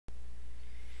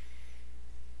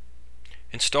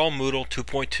Install Moodle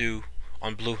 2.2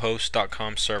 on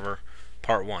Bluehost.com server,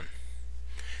 Part 1.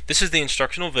 This is the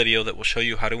instructional video that will show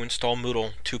you how to install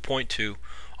Moodle 2.2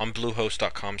 on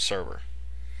Bluehost.com server.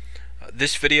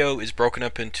 This video is broken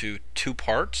up into two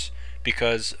parts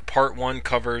because Part 1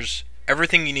 covers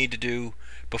everything you need to do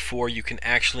before you can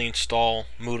actually install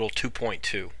Moodle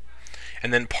 2.2.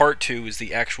 And then Part 2 is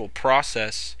the actual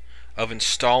process of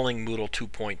installing Moodle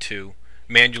 2.2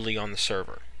 manually on the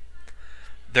server.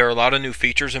 There are a lot of new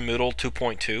features in Moodle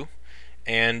 2.2,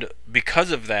 and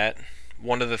because of that,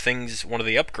 one of the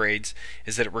upgrades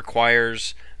is that it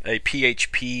requires a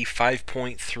PHP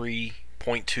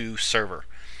 5.3.2 server.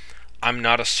 I'm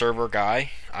not a server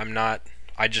guy. I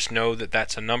just know that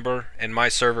that's a number, and my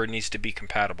server needs to be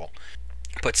compatible.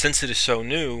 But since it is so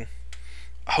new,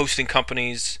 hosting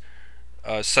companies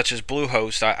such as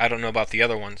Bluehost, I don't know about the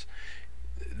other ones,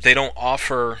 they don't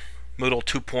offer Moodle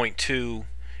 2.2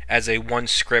 as a one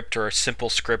script or a simple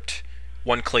script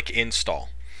one-click install.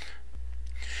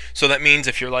 So that means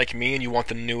if you're like me and you want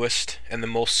the newest and the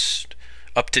most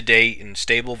up-to-date and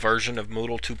stable version of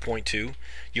Moodle 2.2,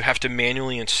 you have to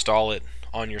manually install it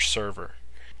on your server.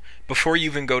 Before you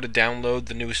even go to download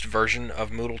the newest version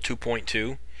of Moodle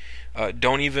 2.2,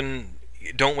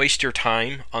 don't waste your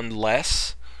time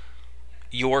unless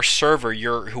your server,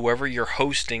 whoever your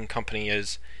hosting company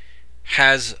is,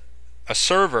 has a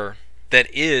server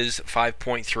that is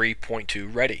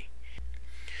 5.3.2 ready.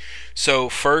 So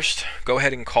first, go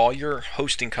ahead and call your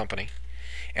hosting company,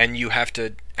 and you have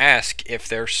to ask if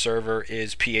their server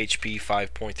is PHP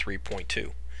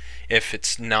 5.3.2. If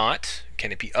it's not,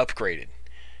 can it be upgraded?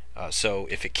 So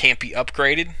if it can't be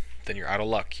upgraded, then you're out of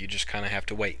luck. You just kind of have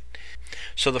to wait.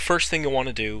 So the first thing you'll want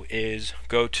to do is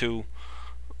go to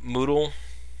Moodle,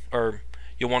 or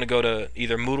you'll want to go to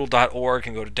either Moodle.org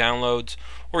and go to downloads,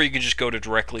 or you can just go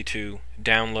directly to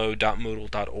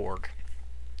download.moodle.org.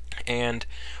 And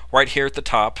right here at the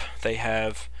top they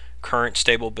have current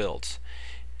stable builds,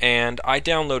 and I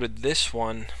downloaded this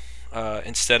one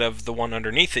instead of the one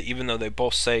underneath it, even though they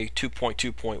both say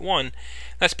 2.2.1.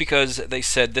 That's because they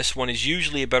said this one is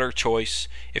usually a better choice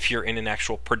if you're in an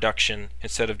actual production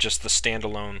instead of just the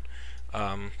standalone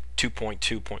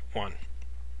 2.2.1.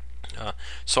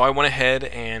 So I went ahead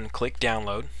and clicked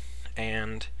download,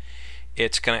 and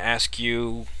it's going to ask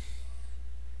you,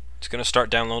 it's going to start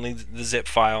downloading the zip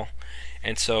file.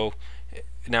 And so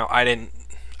now I didn't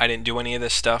do any of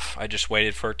this stuff. I just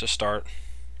waited for it to start,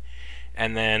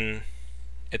 and then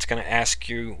it's going to ask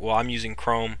you, well, I'm using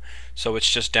Chrome, so it's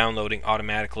just downloading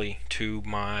automatically to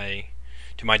my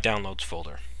downloads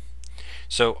folder.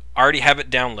 So I already have it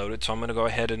downloaded, so I'm going to go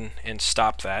ahead and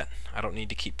stop that. I don't need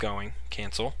to keep going.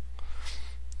 Cancel.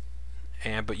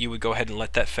 But you would go ahead and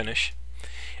let that finish,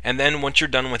 and then once you're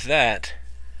done with that,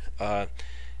 now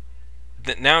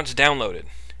it's downloaded.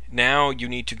 Now you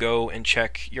need to go and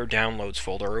check your downloads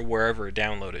folder or wherever it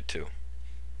downloaded to.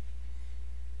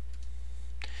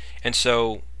 And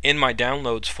so in my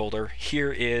downloads folder,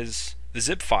 here is the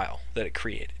zip file that it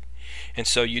created. And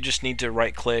so you just need to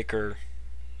right click, or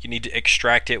you need to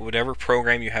extract it, whatever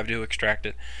program you have to extract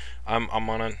it. I'm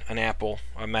on an Apple,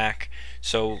 a Mac,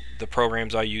 so the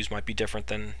programs I use might be different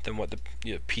than what the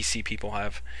PC people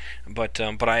have. But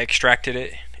I extracted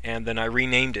it, and then I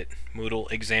renamed it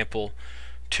Moodle Example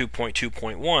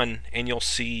 2.2.1, and you'll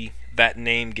see that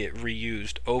name get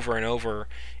reused over and over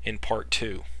in Part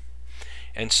 2.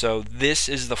 And so this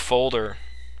is the folder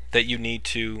that you need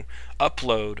to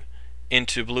upload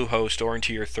into Bluehost or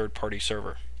into your third-party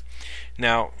server.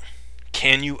 Now,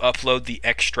 can you upload the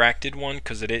extracted one?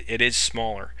 Because it is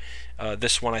smaller.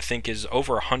 This one I think is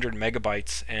over 100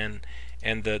 megabytes, and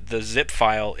the zip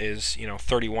file is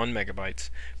 31 megabytes.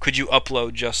 Could you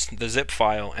upload just the zip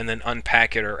file and then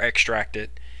unpack it or extract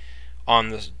it on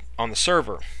the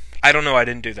server? I don't know. I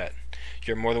didn't do that.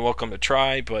 You're more than welcome to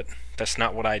try, but that's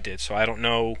not what I did. So I don't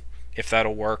know if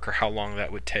that'll work or how long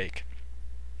that would take.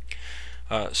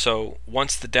 So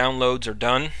once the downloads are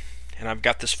done, and I've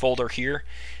got this folder here,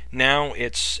 now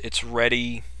it's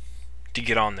ready to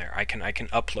get on there. I can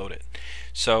upload it.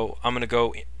 So I'm going to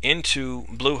go into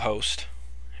Bluehost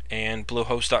and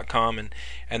Bluehost.com,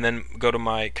 and then go to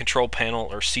my control panel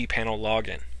or cPanel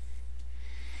login.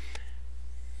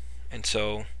 And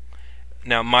so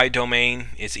now my domain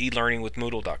is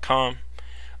elearningwithmoodle.com.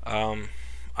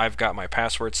 I've got my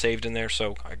password saved in there,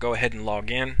 so I go ahead and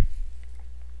log in.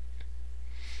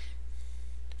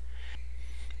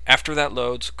 After that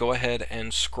loads, go ahead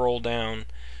and scroll down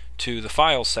to the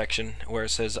files section where it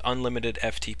says unlimited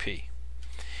FTP.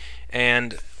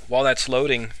 And while that's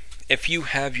loading, if you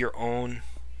have your own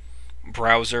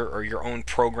browser or your own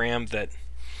program that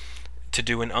to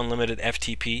do an unlimited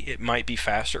FTP. It might be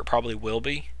faster, it probably will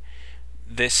be.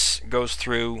 This goes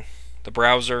through the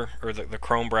browser, or the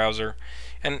Chrome browser,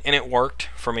 and it worked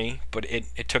for me, but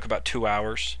it took about 2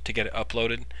 hours to get it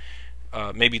uploaded.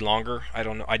 Maybe longer, I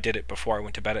don't know. I did it before I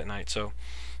went to bed at night. So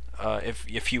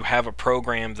if you have a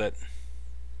program that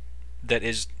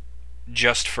is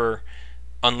just for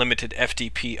unlimited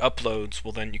FTP uploads,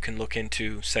 well, then you can look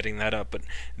into setting that up. But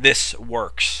this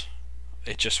works.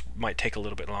 It just might take a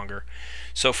little bit longer.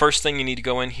 So first thing, you need to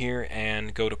go in here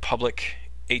and go to public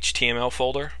HTML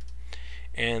folder,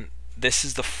 and this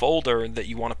is the folder that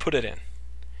you want to put it in.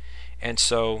 And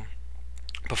so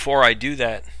before I do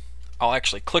that, I'll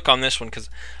actually click on this one because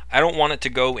I don't want it to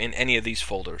go in any of these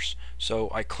folders.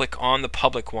 So I click on the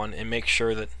public one and make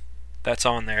sure that that's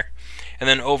on there. And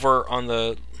then over on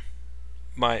the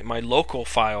my local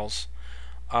files,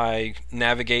 I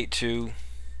navigate to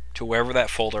wherever that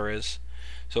folder is.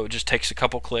 So it just takes a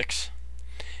couple clicks.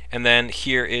 And then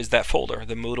here is that folder,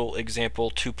 the Moodle example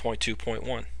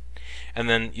 2.2.1. And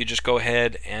then you just go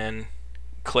ahead and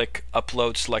click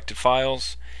upload selected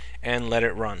files and let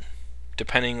it run.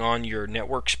 Depending on your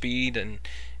network speed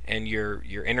and your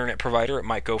internet provider, it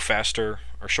might go faster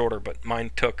or shorter, but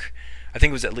mine took, I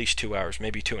think it was at least 2 hours,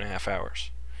 maybe 2.5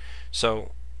 hours.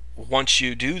 So once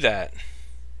you do that,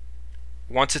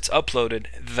 once it's uploaded,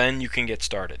 then you can get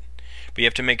started. But you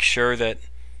have to make sure that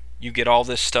you get all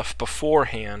this stuff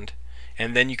beforehand,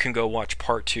 and then you can go watch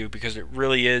part 2, because it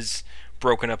really is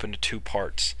broken up into 2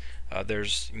 parts.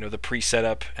 There's the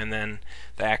pre-setup and then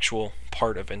the actual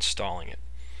part of installing it.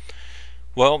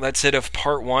 Well, that's it of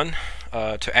part 1.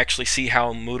 To actually see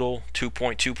how Moodle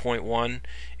 2.2.1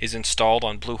 is installed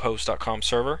on Bluehost.com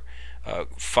server,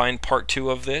 find part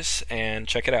 2 of this and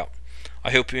check it out.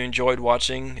 I hope you enjoyed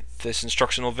watching this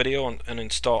instructional video on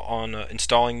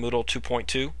installing Moodle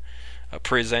 2.2,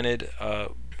 presented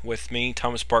with me,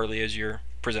 Thomas Bartley, as your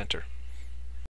presenter.